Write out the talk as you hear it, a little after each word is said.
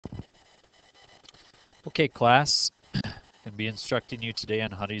Okay, class, I'm going to be instructing you today on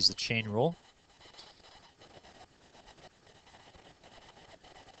how to use the chain rule.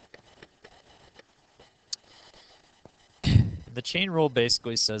 The chain rule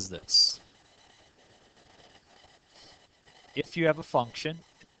basically says this. If you have a function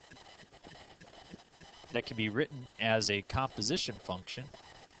that can be written as a composition function,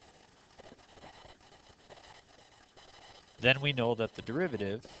 then we know that the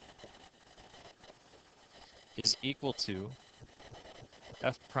derivative is equal to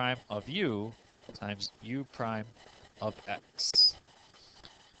f prime of u times u prime of x.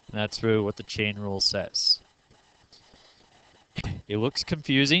 And that's really what the chain rule says. It looks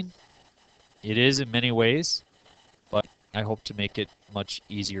confusing. It is in many ways, but I hope to make it much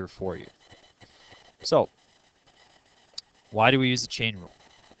easier for you. So, why do we use the chain rule?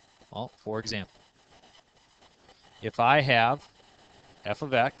 Well, for example, if I have f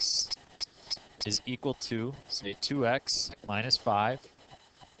of x is equal to, say, 2x minus 5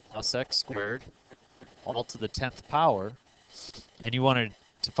 plus x squared all to the 10th power, and you wanted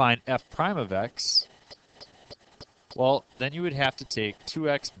to find f prime of x, well, then you would have to take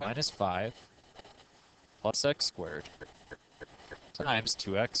 2x minus 5 plus x squared times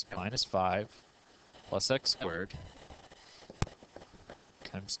 2x minus 5 plus x squared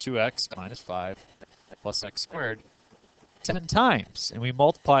times 2x minus 5 plus x squared 10 times. And we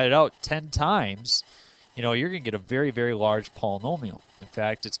multiply it out 10 times, you're going to get a very, very large polynomial. In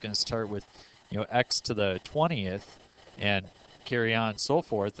fact, it's going to start with, x to the 20th and carry on and so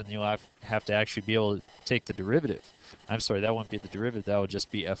forth, and you'll have to actually be able to take the derivative. I'm sorry, that won't be the derivative. That would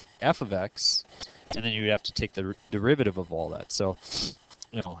just be f of x, and then you would have to take the derivative of all that. So,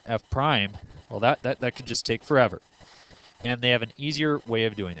 f prime, well, that could just take forever. And they have an easier way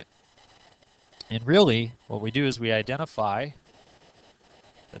of doing it. And really, what we do is we identify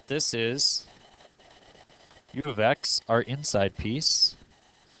that this is u of x, our inside piece,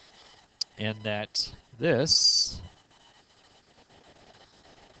 and that this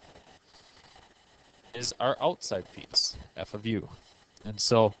is our outside piece, f of u. And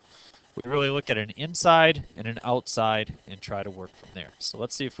so we really look at an inside and an outside and try to work from there. So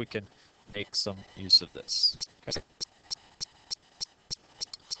let's see if we can make some use of this. Okay.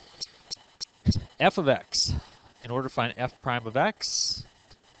 F of x. In order to find f prime of x,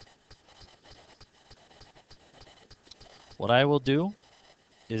 what I will do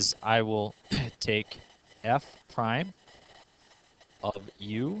is I will take f prime of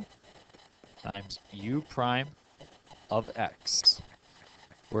u times u prime of x.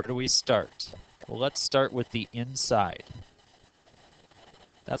 Where do we start? Well, let's start with the inside.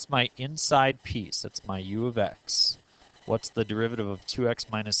 That's my inside piece. That's my u of x. What's the derivative of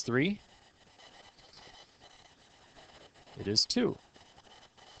 2x minus 3? It is 2.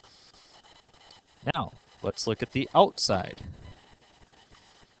 Now, let's look at the outside.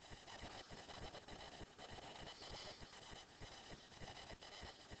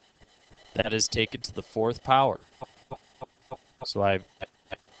 That is taken to the 4th power. So I have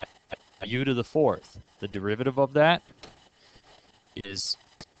u to the 4th. The derivative of that is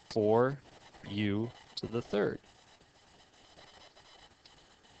 4u to the 3rd.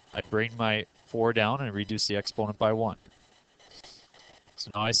 I bring my 4 down and reduce the exponent by 1. So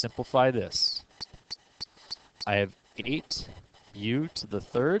now I simplify this. I have 8u to the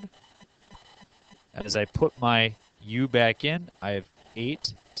 3rd. As I put my u back in, I have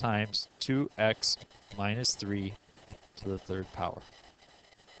 8 times 2x minus 3 to the 3rd power.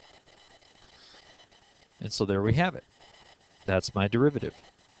 And so there we have it. That's my derivative.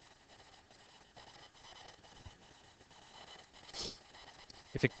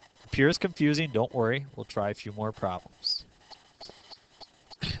 If it appears confusing, don't worry. We'll try a few more problems.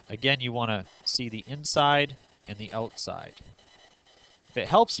 Again, you want to see the inside and the outside. If it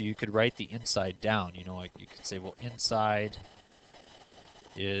helps you, you could write the inside down. Like you could say, well, inside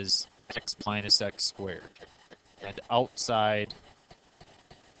is x minus x squared. And outside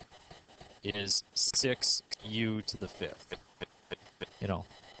is 6u to the 5th.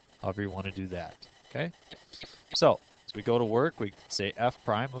 However you want to do that. Okay? So, as we go to work, we can say f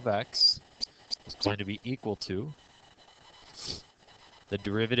prime of x is going to be equal to the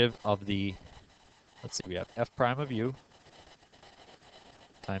derivative of the, let's see, we have f prime of u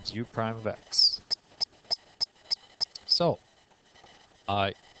times u prime of x. So,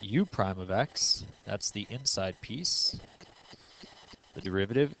 u prime of x, that's the inside piece. The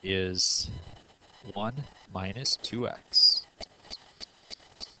derivative is 1 minus 2x.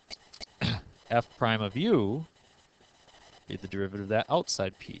 F prime of u, be the derivative of that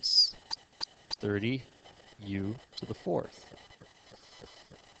outside piece, 30u to the 4th.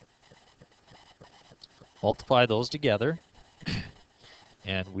 Multiply those together,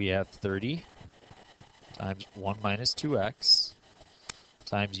 and we have 30 times 1 minus 2x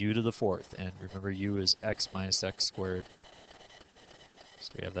times u to the fourth. And remember, u is x minus x squared.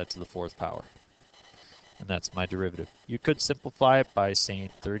 So we have that to the fourth power. And that's my derivative. You could simplify it by saying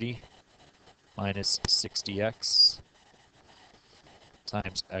 30 minus 60x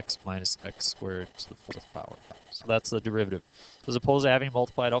times x minus x squared to the fourth power. So that's the derivative. So as opposed to having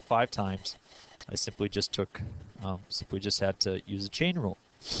multiplied out 5 times, I simply just had to use a chain rule.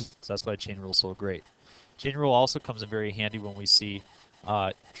 So that's why chain rule is so great. Chain rule also comes in very handy when we see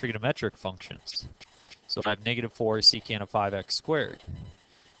trigonometric functions. So I have negative 4 secant of 5x squared.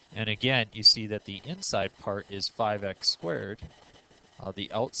 And again, you see that the inside part is 5x squared.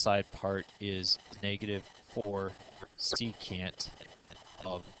 The outside part is negative 4 secant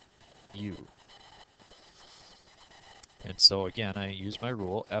of u. And so again, I use my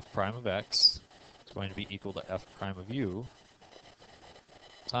rule, f prime of x is going to be equal to f prime of u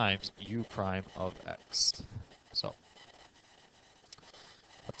times u prime of x. So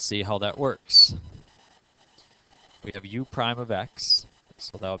let's see how that works. We have u prime of x,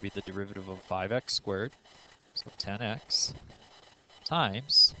 so that would be the derivative of 5x squared, so 10x,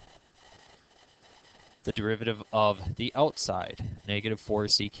 times the derivative of the outside, negative 4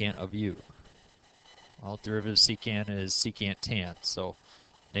 secant of u. Well, derivative of secant is secant tan, so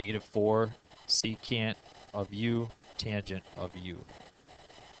negative 4 secant of u tangent of u.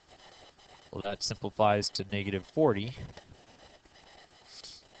 Well, that simplifies to negative 40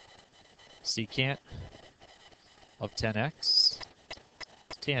 secant of 10x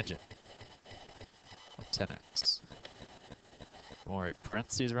tangent of 10x. Don't write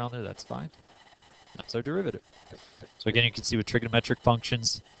parentheses around there, that's fine. That's our derivative. So again, you can see with trigonometric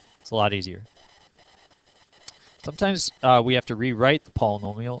functions, it's a lot easier. Sometimes we have to rewrite the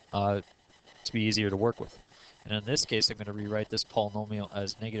polynomial to be easier to work with. And in this case, I'm going to rewrite this polynomial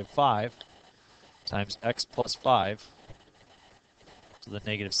as negative 5 times x plus 5 to the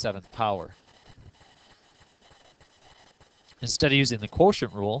negative 7th power. Instead of using the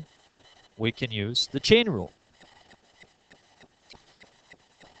quotient rule, we can use the chain rule.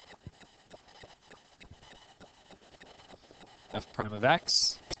 F prime of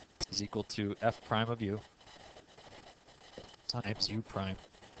x is equal to f prime of u times u prime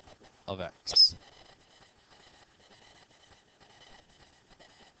of x.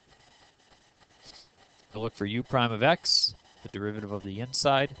 I look for u prime of x, the derivative of the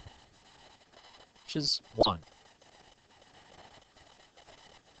inside, which is 1.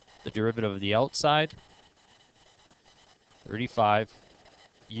 The derivative of the outside, 35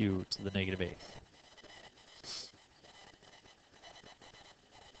 u to the negative 8th.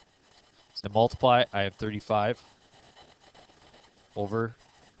 So multiply, I have 35 over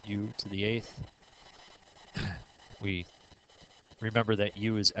u to the 8th. We remember that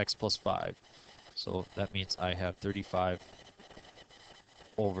u is x plus 5. So that means I have 35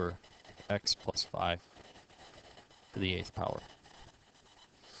 over x plus 5 to the 8th power.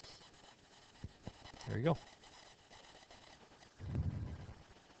 There you go.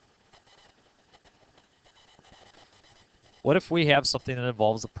 What if we have something that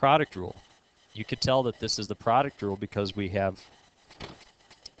involves the product rule? You could tell that this is the product rule because we have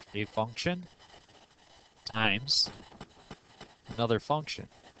a function times another function.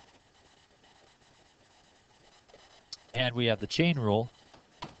 And we have the chain rule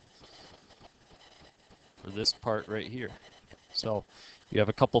for this part right here. So you have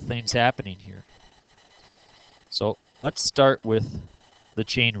a couple things happening here. So let's start with the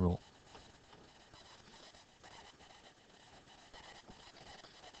chain rule.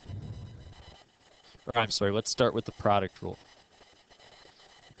 Or, I'm sorry, let's start with the product rule.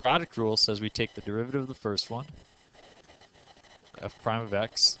 The product rule says we take the derivative of the first one, f prime of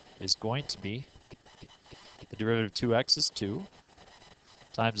x is going to be the derivative of 2x is 2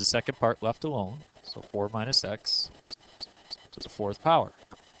 times the second part left alone, so 4 minus x to the 4th power,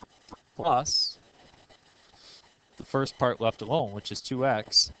 plus the first part left alone, which is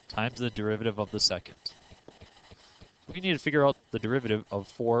 2x, times the derivative of the second. We need to figure out the derivative of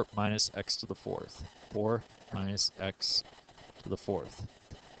 4 minus x to the 4th. 4 minus x to the 4th.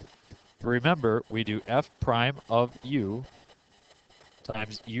 Remember, we do f prime of u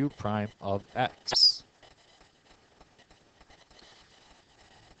times u prime of x.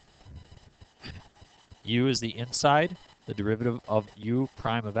 U is the inside. The derivative of u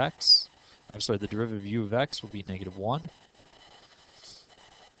prime of x, the derivative of u of x will be negative 1.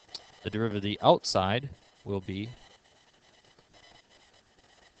 The derivative of the outside will be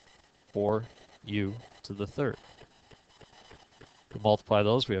 4u to the 3rd. To multiply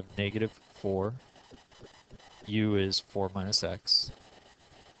those, we have negative 4 u is 4 minus x.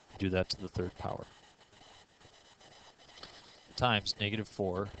 Do that to the third power. Times negative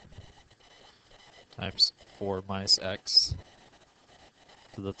 4 times 4 minus x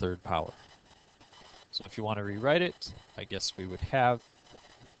to the third power. So if you want to rewrite it, I guess we would have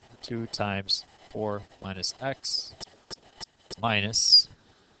 2 times 4 minus x minus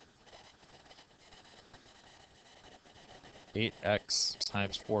 8x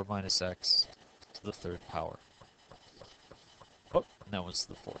times 4 minus x to the third power. Oh, and that was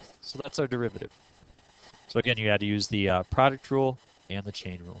the fourth. So that's our derivative. So again, you had to use the product rule and the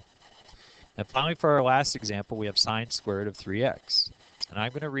chain rule. And finally, for our last example, we have sine squared of 3x. And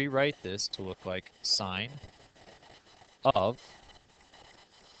I'm going to rewrite this to look like sine of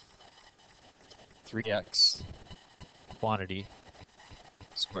 3x quantity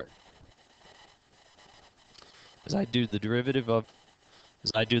squared. As I do the derivative of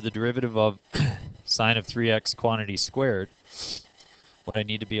sine of 3x quantity squared, what I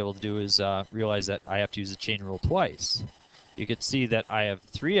need to be able to do is realize that I have to use the chain rule twice. You can see that I have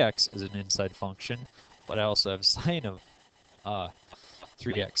 3x as an inside function, but I also have sine of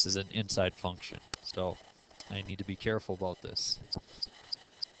 3x as an inside function. So I need to be careful about this.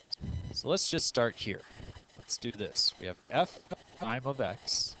 So let's just start here. Let's do this. We have f prime of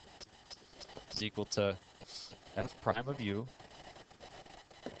x is equal to f prime of u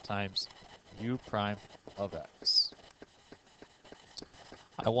times u prime of x.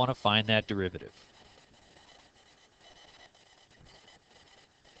 I want to find that derivative.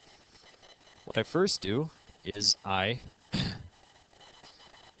 What I first do is I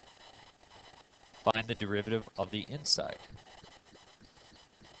find the derivative of the inside.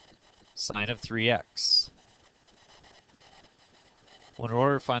 Sine of 3x. Well, in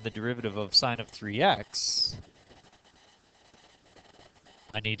order to find the derivative of sine of 3x,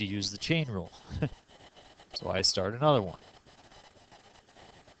 I need to use the chain rule. So I start another one.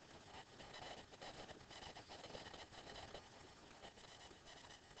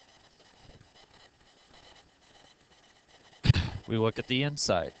 We look at the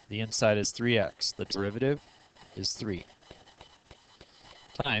inside. The inside is 3x. The derivative is 3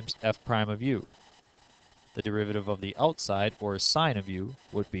 times f prime of u. The derivative of the outside, or sine of u,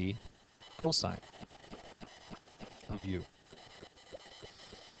 would be cosine of u.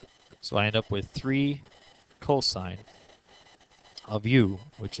 So I end up with 3 cosine of u,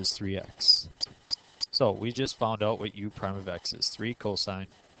 which is 3x. So we just found out what u prime of x is. 3 cosine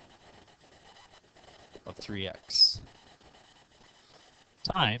of 3x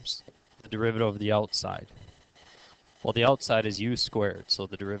times the derivative of the outside. Well, the outside is u squared, so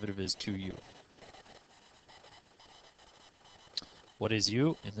the derivative is 2u. What is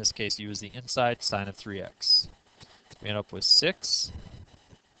u? In this case, u is the inside, sine of 3x. We end up with 6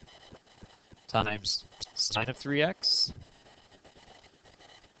 times sine of 3x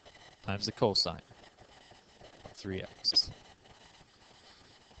times the cosine of 3x.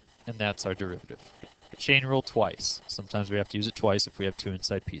 And that's our derivative. Chain rule twice. Sometimes we have to use it twice if we have 2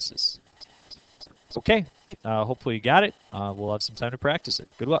 inside pieces. Okay, hopefully you got it. We'll have some time to practice it.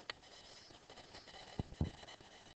 Good luck.